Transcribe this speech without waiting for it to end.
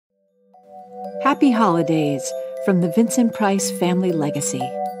Happy holidays from the Vincent Price family legacy.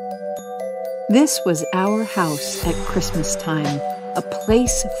 This was our house at Christmas time, a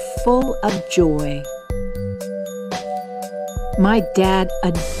place full of joy. My dad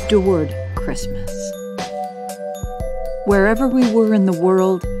adored Christmas. Wherever we were in the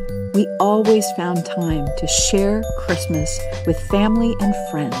world, we always found time to share Christmas with family and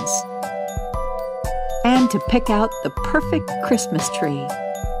friends, and to pick out the perfect Christmas tree,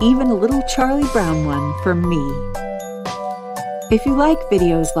 even a little Charlie Brown one for me. If you like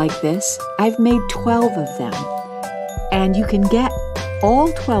videos like this, I've made 12 of them, and you can get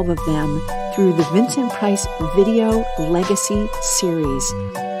all 12 of them through the Vincent Price Video Legacy series.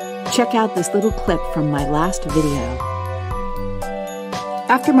 Check out this little clip from my last video.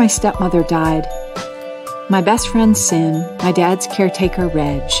 After my stepmother died, my best friend Sin, my dad's caretaker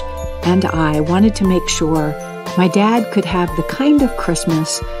Reg, and I wanted to make sure my dad could have the kind of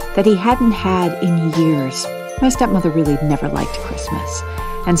Christmas that he hadn't had in years. My stepmother really never liked Christmas,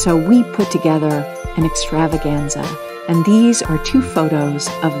 and so we put together an extravaganza, and these are 2 photos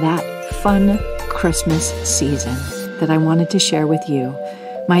of that fun Christmas season that I wanted to share with you.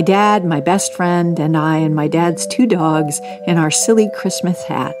 My dad, my best friend, and I, and my dad's 2 dogs in our silly Christmas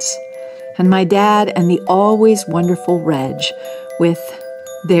hats, and my dad and the always wonderful Reg with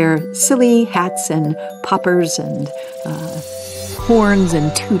their silly hats and poppers and horns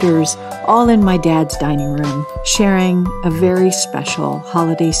and tooters, all in my dad's dining room, sharing a very special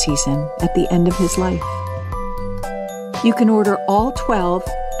holiday season at the end of his life. You can order all 12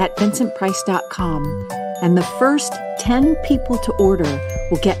 at vincentprice.com, and the first 10 people to order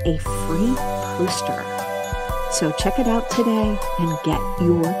will get a free poster. So check it out today and get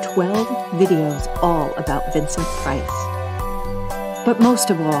your 12 videos all about Vincent Price. But most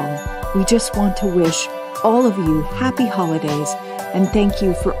of all, we just want to wish all of you happy holidays and thank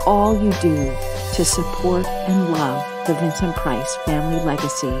you for all you do to support and love the Vincent Price family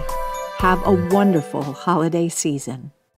legacy. Have a wonderful holiday season.